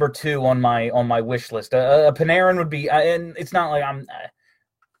is number 2 on my wish list. Panarin would be, and it's not like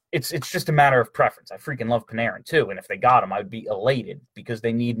It's just a matter of preference. I freaking love Panarin too, and if they got him, I'd be elated because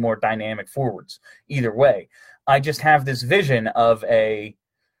they need more dynamic forwards. Either way, I just have this vision of a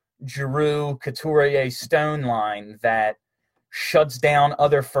Giroux, Couturier, Stone line that shuts down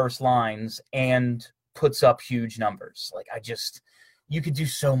other first lines and puts up huge numbers. You could do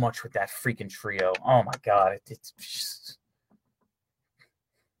so much with that freaking trio. Oh my God, it just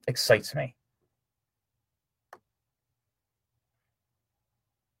excites me.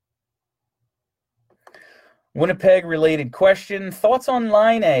 Winnipeg-related question. Thoughts on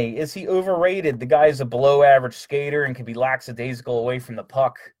Line A? Is he overrated? The guy's a below-average skater and can be lackadaisical away from the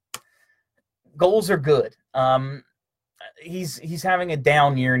puck. Goals are good. He's having a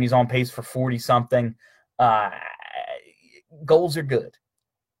down year, and he's on pace for 40-something. goals are good.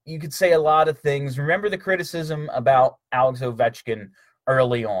 You could say a lot of things. Remember the criticism about Alex Ovechkin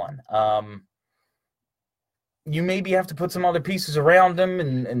early on. You maybe have to put some other pieces around him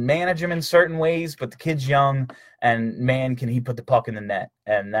and manage him in certain ways, but the kid's young, and man, can he put the puck in the net.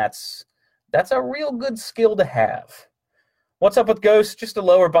 And that's a real good skill to have. What's up with Ghost? Just a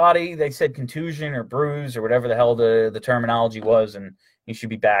lower body. They said contusion or bruise or whatever the hell the terminology was, and he should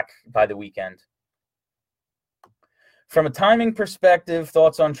be back by the weekend. From a timing perspective,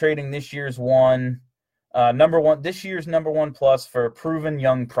 thoughts on trading this year's number one plus for a proven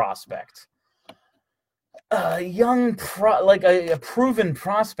young prospect. A proven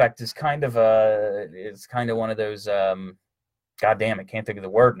prospect is kind of one of those. God damn it, can't think of the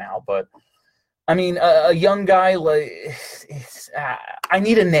word now. But I mean, a young guy I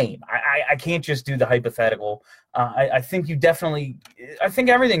need a name. I can't just do the hypothetical. I think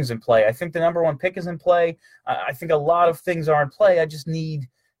everything's in play. I think the number one pick is in play. I think a lot of things are in play. I just need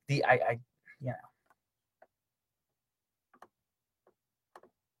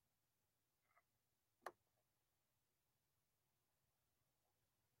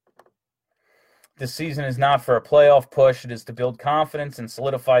This season is not for a playoff push. It is to build confidence and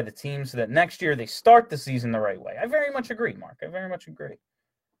solidify the team so that next year they start the season the right way. I very much agree, Mark. I very much agree.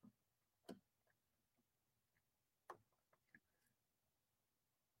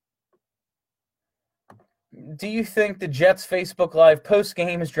 Do you think the Jets' Facebook Live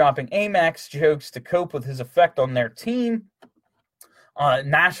post-game is dropping Amax jokes to cope with his effect on their team?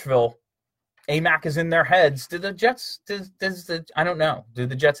 Nashville, AMAC is in their heads. Do the Jets, I don't know. Do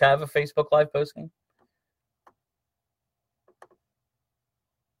the Jets have a Facebook Live postgame?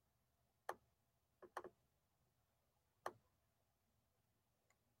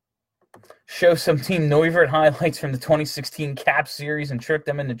 Show some Team Neuvirth highlights from the 2016 Cap Series and trick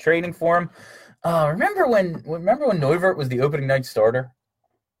them into trading for him. Remember when Neuvirth was the opening night starter?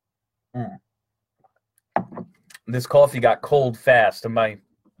 This coffee got cold fast, and by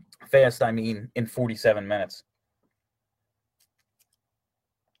fast I mean in 47 minutes.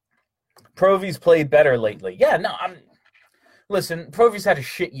 Provy's played better lately. Yeah, no, listen, Provy's had a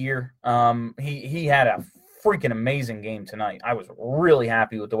shit year. He had a freaking amazing game tonight. I was really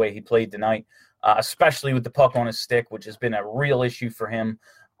happy with the way he played tonight, especially with the puck on his stick, which has been a real issue for him.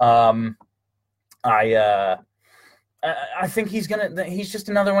 I think he's just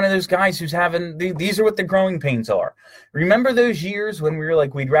another one of those guys who's having these are what the growing pains are. Remember those years when we were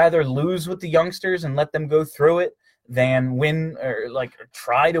like, we'd rather lose with the youngsters and let them go through it than win or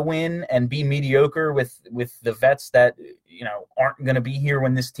try to win and be mediocre with the vets that, aren't going to be here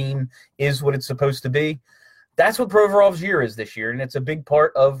when this team is what it's supposed to be. That's what Provorov's year is this year, and it's a big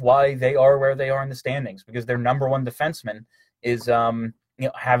part of why they are where they are in the standings, because their number one defenseman is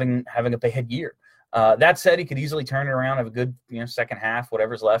having a bad year. That said, he could easily turn it around, have a good second half,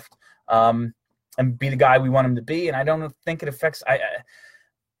 whatever's left, and be the guy we want him to be. And I don't think it affects.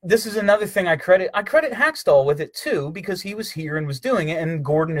 This is another thing I credit Hackstall with it too, because he was here and was doing it, and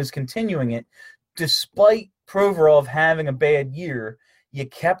Gordon is continuing it, despite Provorov having a bad year. You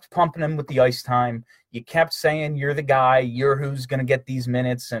kept pumping him with the ice time. You kept saying you're the guy, you're who's going to get these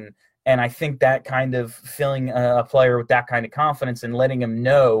minutes, and I think that kind of filling a player with that kind of confidence and letting him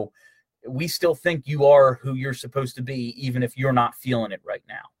know, we still think you are who you're supposed to be, even if you're not feeling it right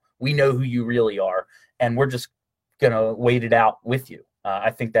now. We know who you really are, and we're just going to wait it out with you.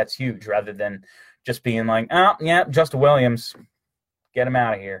 I think that's huge, rather than just being like, oh, yeah, Justin Williams, get him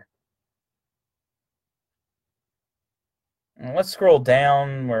out of here. Let's scroll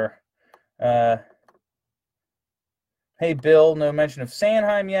down where hey, Bill, no mention of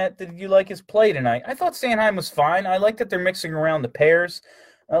Sanheim yet. Did you like his play tonight? I thought Sanheim was fine. I like that they're mixing around the pairs.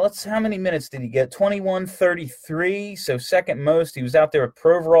 How many minutes did he get? 21:33, so second most. He was out there with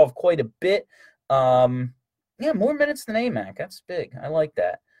Provorov quite a bit. Yeah, more minutes than AMAC. That's big. I like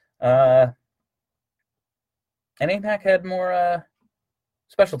that. And AMAC had more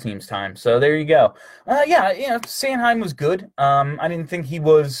special teams time, so there you go. Sanheim was good. I didn't think he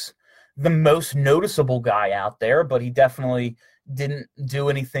was the most noticeable guy out there, but he definitely didn't do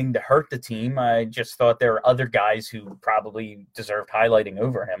anything to hurt the team. I just thought there were other guys who probably deserved highlighting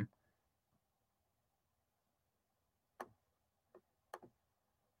over him.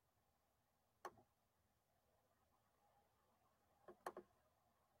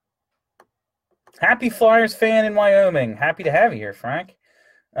 Happy Flyers fan in Wyoming. Happy to have you here, Frank.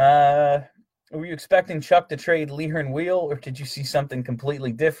 Were you expecting Chuck to trade Lear and Wheel, or did you see something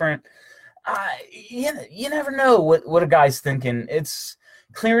completely different? You never know what a guy's thinking. It's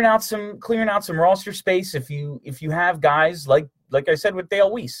clearing out some roster space. If you have guys like I said with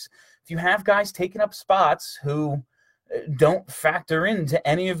Dale Weiss, if you have guys taking up spots who don't factor into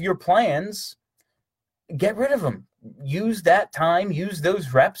any of your plans, get rid of them. Use that time, use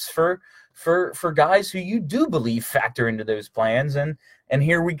those reps for guys who you do believe factor into those plans, and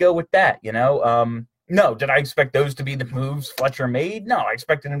here we go with that. No, did I expect those to be the moves Fletcher made? No, I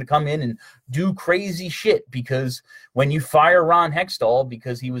expected him to come in and do crazy shit, because when you fire Ron Hextall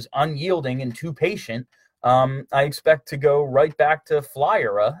because he was unyielding and too patient, I expect to go right back to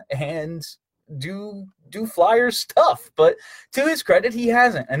Flyera and do Flyers stuff. But to his credit, he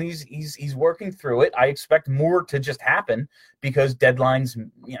hasn't, and he's working through it. I expect more to just happen, because deadlines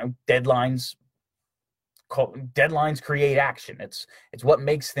create action. It's what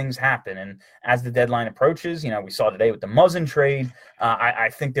makes things happen. And as the deadline approaches, we saw today with the Muzzin trade, I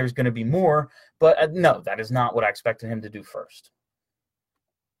think there's going to be more. But no, that is not what I expected him to do first.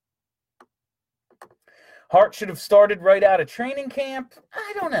 Hart should have started right out of training camp.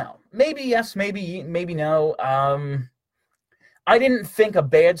 I don't know. Maybe yes, maybe no. I didn't think a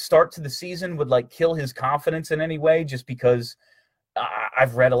bad start to the season would kill his confidence in any way, just because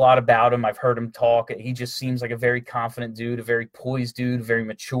I've read a lot about him. I've heard him talk. He just seems like a very confident dude, a very poised dude, a very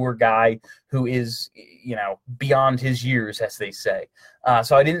mature guy who is, beyond his years, as they say.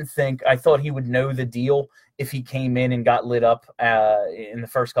 So I thought he would know the deal if he came in and got lit up in the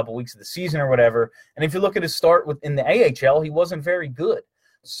first couple weeks of the season or whatever. And if you look at his start in the AHL, he wasn't very good.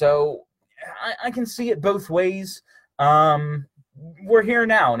 So I can see it both ways. We're here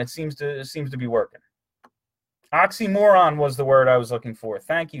now, and it seems to be working. Oxymoron was the word I was looking for.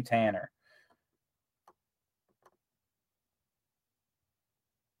 Thank you, Tanner.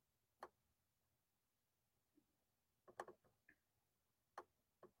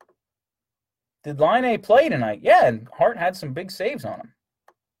 Did Laine play tonight? Yeah, and Hart had some big saves on him.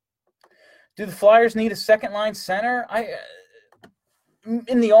 Do the Flyers need a second-line center?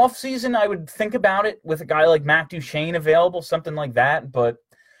 In the offseason, I would think about it with a guy like Matt Duchene available, something like that. But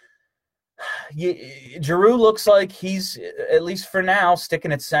Giroux looks like he's, at least for now,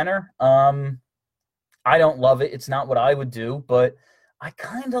 sticking at center. I don't love it. It's not what I would do, but I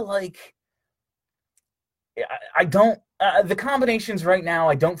kind of like – I don't the combinations right now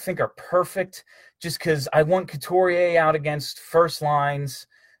I don't think are perfect, just because I want Couturier out against first lines,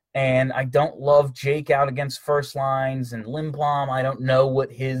 and I don't love Jake out against first lines, and Lindblom, I don't know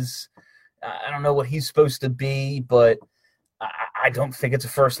what he's supposed to be, but I don't think it's a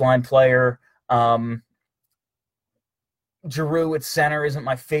first-line player. Giroux at center isn't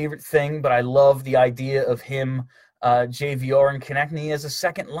my favorite thing, but I love the idea of him, JVR, and Konechny as a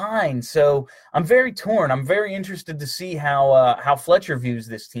second line. So I'm very torn. I'm very interested to see how Fletcher views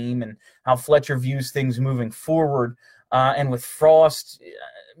this team and how Fletcher views things moving forward. And with Frost,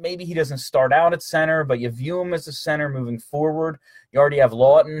 maybe he doesn't start out at center, but you view him as a center moving forward. You already have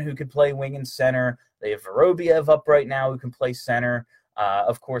Lawton, who could play wing and center. They have Vorobiev up right now, who can play center.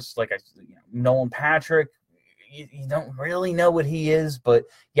 Of course, Nolan Patrick, you don't really know what he is, but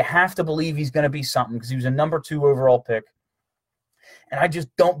you have to believe he's going to be something, because he was a number 2 overall pick. And I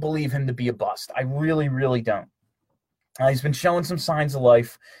just don't believe him to be a bust. I really, really don't. He's been showing some signs of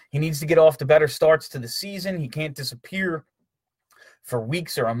life. He needs to get off to better starts to the season. He can't disappear for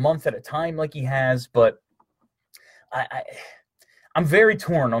weeks or a month at a time like he has, but I'm very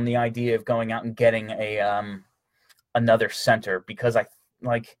torn on the idea of going out and getting another center, because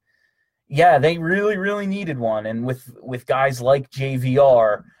they really, really needed one. And with guys like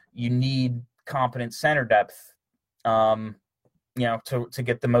JVR, you need competent center depth, to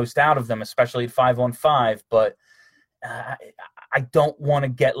get the most out of them, especially at 5-on-5. But I don't want to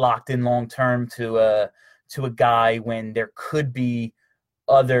get locked in long term to a guy when there could be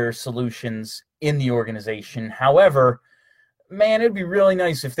other solutions in the organization. However, man, it'd be really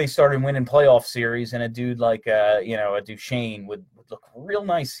nice if they started winning playoff series, and a dude like a Duchene would look real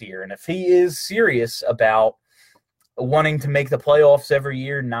nice here. And if he is serious about wanting to make the playoffs every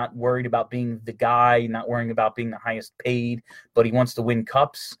year, not worried about being the guy, not worrying about being the highest paid, but he wants to win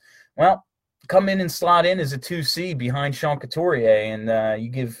cups, well, come in and slot in as a 2C behind Sean Couturier, and you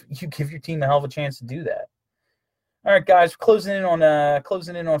give your team a hell of a chance to do that. All right, guys, closing in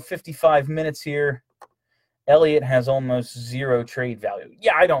on 55 minutes here. Elliott has almost zero trade value.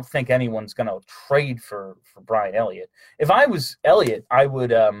 Yeah, I don't think anyone's going to trade for Brian Elliott. If I was Elliott, I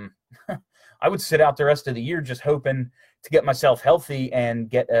would I would sit out the rest of the year just hoping to get myself healthy and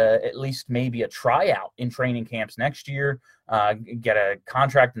get at least maybe a tryout in training camps next year, get a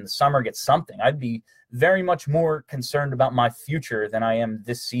contract in the summer, get something. I'd be very much more concerned about my future than I am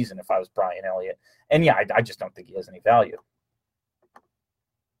this season if I was Brian Elliott. And yeah, I just don't think he has any value.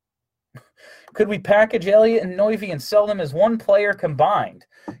 Could we package Elliott and Noivy and sell them as one player combined?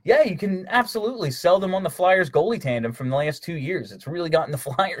 Yeah, you can absolutely sell them on the Flyers goalie tandem from the last 2 years. It's really gotten the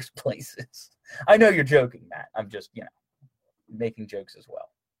Flyers places. I know you're joking, Matt. I'm just, making jokes as well.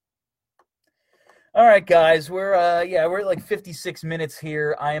 All right, guys, we're at like 56 minutes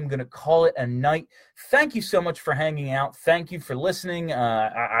here. I am going to call it a night. Thank you so much for hanging out. Thank you for listening.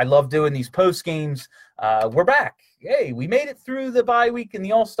 I love doing these post games. We're back. Hey, we made it through the bye week and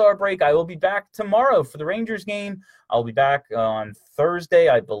the All-Star break. I will be back tomorrow for the Rangers game. I'll be back on Thursday,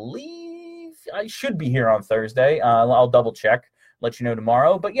 I believe. I should be here on Thursday. I'll double check, let you know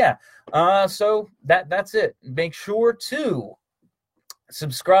tomorrow. But yeah, so that's it. Make sure to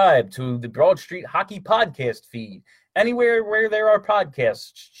subscribe to the Broad Street Hockey podcast feed. Anywhere where there are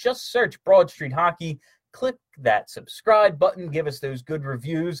podcasts, just search Broad Street Hockey. Click that subscribe button. Give us those good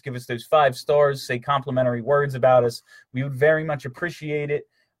reviews. Give us those 5 stars. Say complimentary words about us. We would very much appreciate it.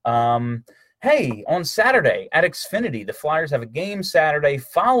 Hey, on Saturday at Xfinity, the Flyers have a game Saturday.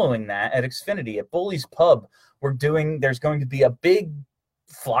 Following that at Xfinity at Bully's Pub, there's going to be a big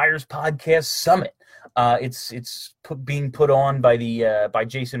Flyers podcast summit. It's being put on by by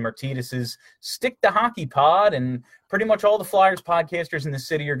Jason Martinez's Stick to Hockey Pod, and pretty much all the Flyers podcasters in the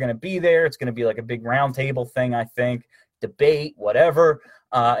city are going to be there. It's going to be like a big roundtable thing, I think, debate, whatever,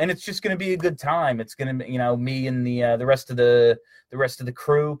 and it's just going to be a good time. It's going to be, me and the rest of the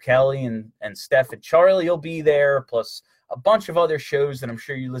crew, Kelly and Steph and Charlie will be there, plus a bunch of other shows that I'm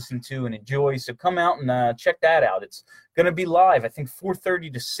sure you listen to and enjoy. So come out and check that out. It's going to be live, I think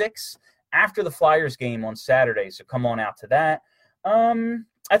 4:30 to 6. After the Flyers game on Saturday, so come on out to that.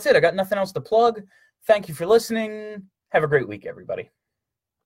 That's it. I got nothing else to plug. Thank you for listening. Have a great week, everybody.